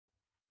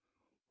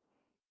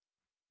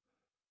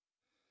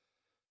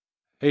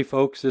Hey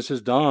folks, this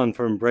is Don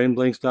from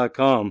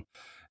brainblinks.com,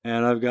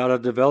 and I've got a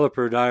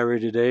developer diary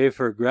today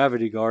for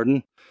Gravity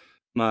Garden,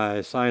 my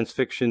science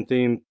fiction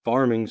themed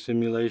farming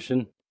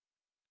simulation.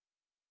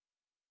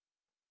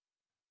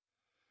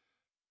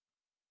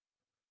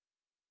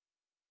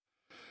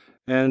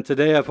 And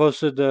today I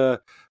posted a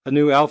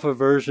new alpha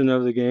version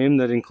of the game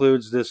that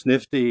includes this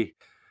nifty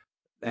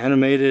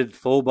animated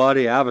full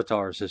body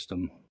avatar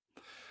system.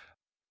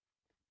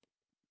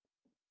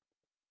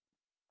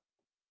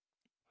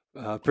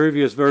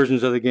 Previous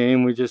versions of the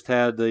game, we just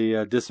had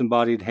the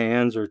disembodied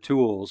hands or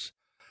tools,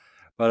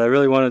 but I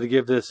really wanted to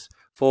give this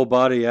full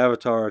body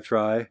avatar a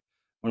try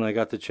when I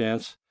got the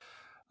chance.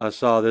 I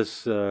saw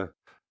this kind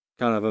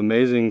of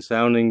amazing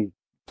sounding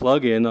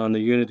plugin on the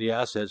Unity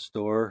Asset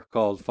Store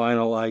called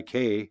Final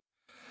IK,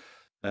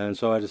 and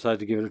so I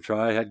decided to give it a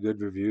try. It had good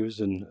reviews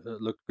and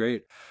it looked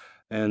great.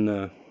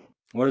 And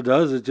what it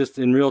does is just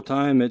in real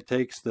time, it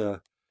takes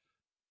the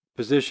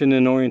position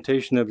and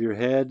orientation of your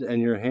head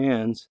and your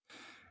hands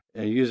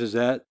and uses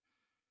that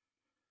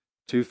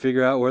to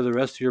figure out where the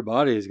rest of your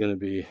body is going to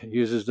be. It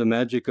uses the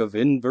magic of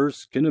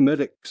inverse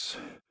kinematics,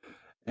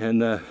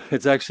 and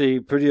it's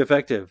actually pretty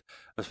effective,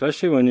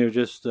 especially when you're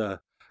just kind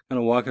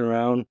of walking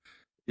around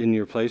in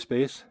your play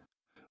space,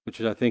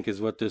 which I think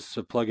is what this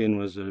plugin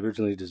was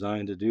originally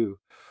designed to do.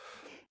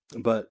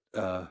 But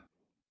at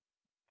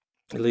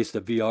least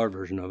the VR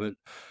version of it.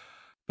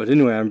 But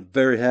anyway, I'm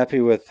very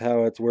happy with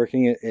how it's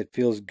working. It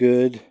feels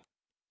good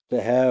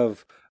to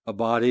have a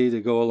body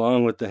to go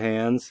along with the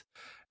hands,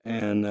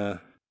 and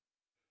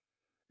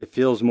it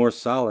feels more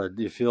solid.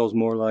 It feels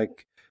more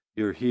like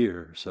you're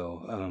here.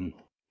 So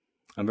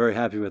I'm very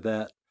happy with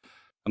that.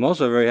 I'm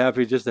also very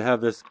happy just to have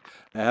this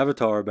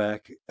avatar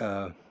back.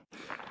 The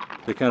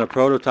kind of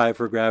prototype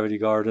for Gravity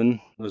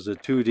Garden was a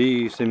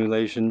 2D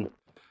simulation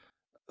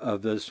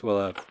of this,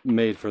 well,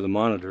 made for the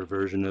monitor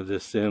version of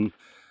this sim,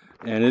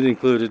 and it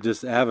included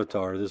this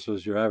avatar. This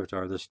was your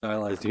avatar, the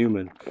stylized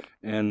human,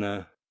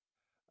 and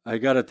I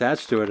got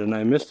attached to it, and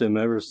I missed him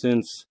ever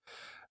since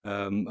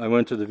I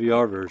went to the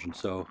VR version.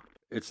 So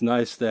it's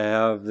nice to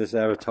have this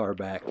avatar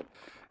back.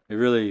 It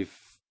really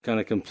kind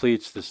of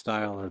completes the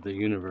style of the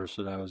universe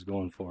that I was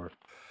going for.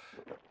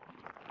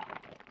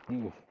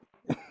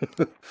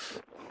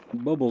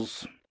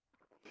 Bubbles.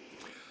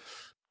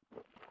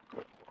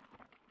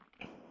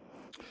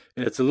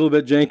 It's a little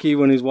bit janky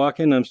when he's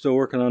walking. I'm still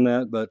working on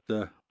that, but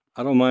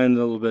I don't mind a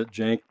little bit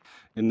jank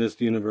in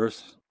this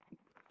universe.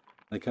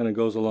 It kind of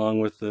goes along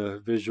with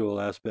the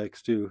visual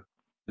aspects too.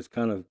 It's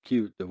kind of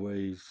cute the way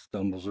he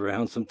stumbles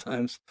around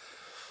sometimes.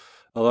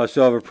 Although I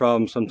still have a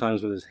problem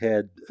sometimes with his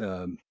head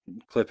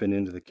clipping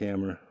into the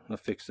camera. I'll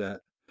fix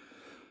that.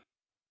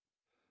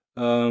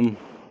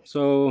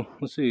 So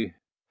let's see.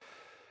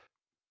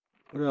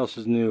 What else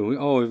is new?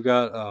 We've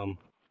got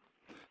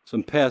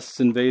some pests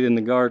invading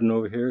the garden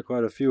over here.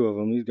 Quite a few of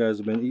them. These guys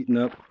have been eating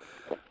up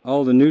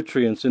all the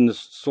nutrients in the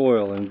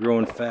soil and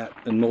growing fat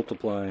and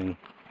multiplying.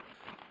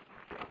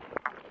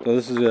 So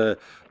this is an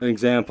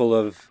example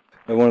of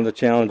one of the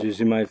challenges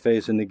you might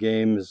face in the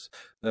game is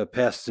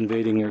pests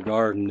invading your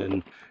garden,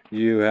 and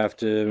you have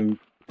to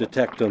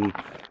detect them,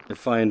 to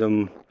find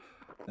them,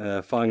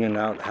 finding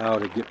out how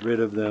to get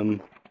rid of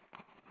them,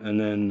 and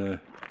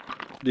then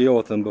deal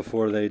with them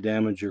before they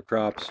damage your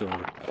crops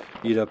or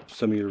eat up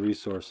some of your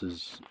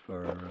resources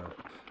or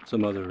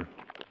some other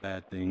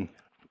bad thing.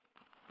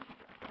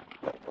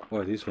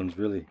 Boy, these ones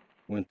really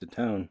went to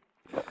town.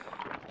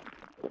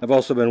 I've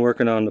also been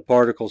working on the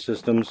particle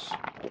systems.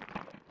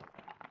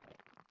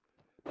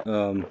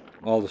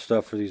 All the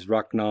stuff for these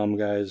rock nom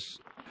guys,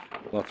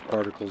 lots of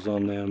particles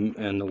on them,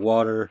 and the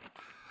water,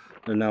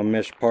 they're now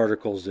mesh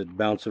particles that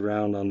bounce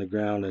around on the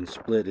ground and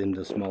split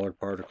into smaller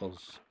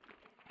particles.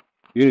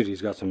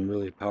 Unity's got some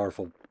really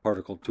powerful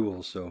particle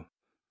tools, so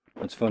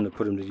it's fun to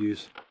put them to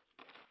use,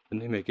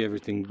 and they make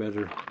everything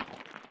better.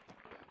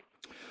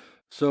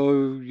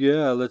 So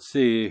yeah, let's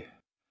see.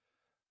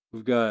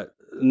 We've got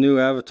a new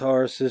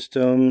avatar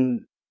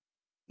system,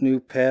 new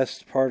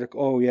pest particle.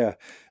 Oh yeah,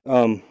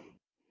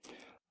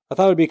 I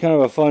thought it'd be kind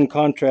of a fun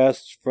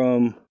contrast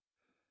from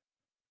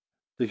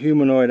the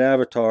humanoid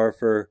avatar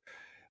for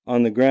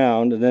on the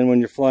ground, and then when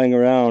you're flying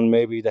around,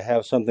 maybe to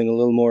have something a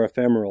little more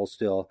ephemeral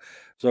still.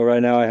 So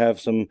right now I have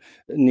some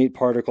neat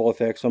particle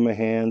effects on my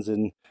hands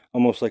and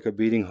almost like a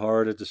beating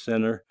heart at the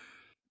center.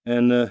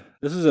 And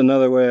this is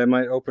another way I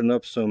might open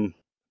up some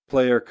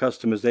player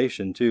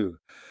customization too.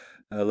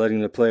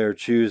 Letting the player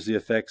choose the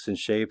effects and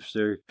shapes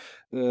they're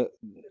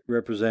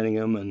representing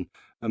them, and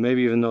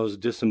maybe even those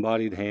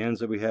disembodied hands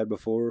that we had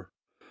before.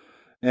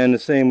 And the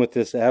same with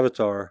this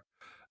avatar.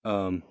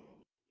 Could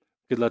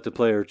let the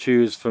player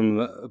choose from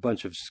a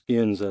bunch of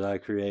skins that I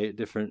create,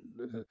 different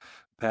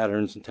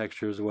patterns and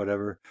textures or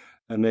whatever,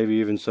 and maybe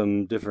even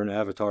some different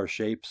avatar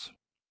shapes.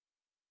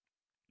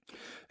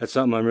 That's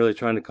something I'm really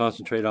trying to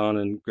concentrate on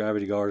in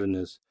Gravity Garden,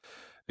 is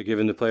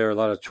giving the player a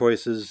lot of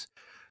choices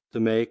to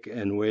make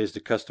and ways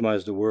to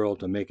customize the world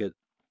to make it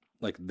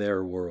like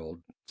their world.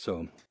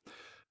 So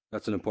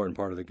that's an important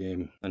part of the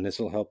game, and this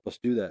will help us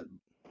do that.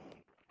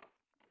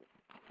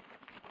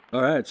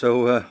 All right,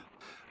 so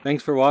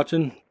Thanks for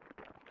watching.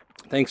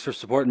 Thanks for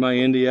supporting my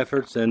indie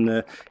efforts,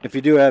 and if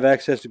you do have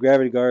access to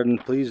Gravity Garden,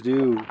 please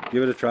do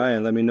give it a try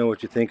and let me know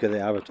what you think of the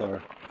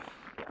avatar.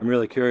 I'm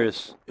really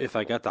curious if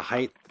I got the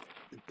height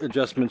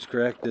adjustments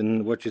correct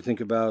and what you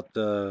think about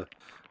the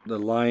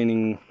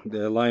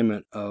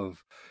alignment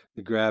of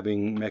the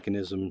grabbing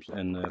mechanisms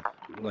and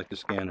like the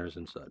scanners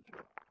and such.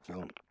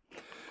 So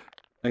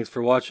thanks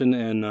for watching,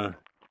 and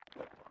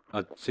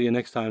I'll see you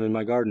next time in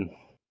my garden.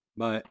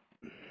 Bye.